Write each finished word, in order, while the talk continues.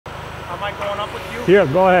Am I going up with you? Yeah,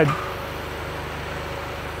 go ahead.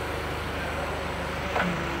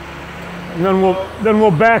 And then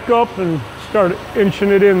we'll back up and start inching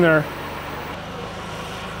it in there.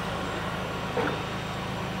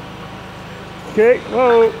 Okay,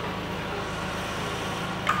 whoa.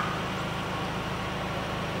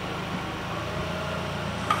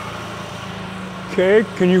 Okay,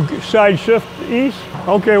 can you side shift east?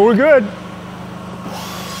 Okay, we're good.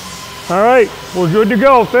 All right, we're good to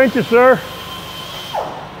go. Thank you, sir.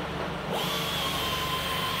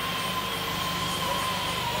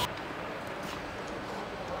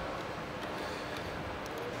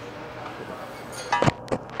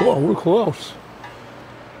 Whoa, we're close.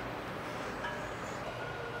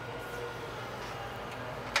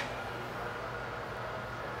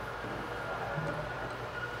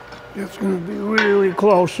 It's going to be really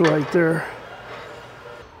close right there.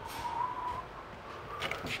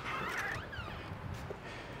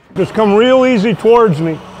 Just come real easy towards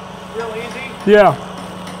me. Real easy? Yeah.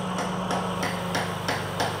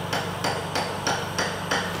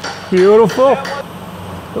 Beautiful.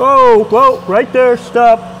 Whoa, whoa, right there,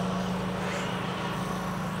 stop.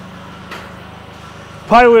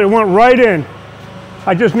 Pilot, it went right in.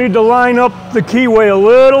 I just need to line up the keyway a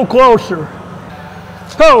little closer.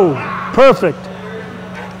 Oh, perfect.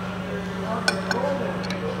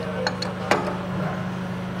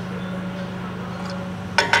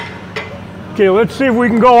 Okay, let's see if we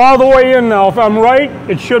can go all the way in now. If I'm right,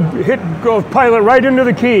 it should go pilot right into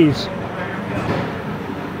the keys.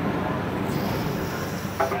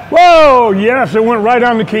 Whoa, yes, it went right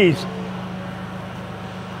on the keys.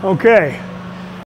 Okay.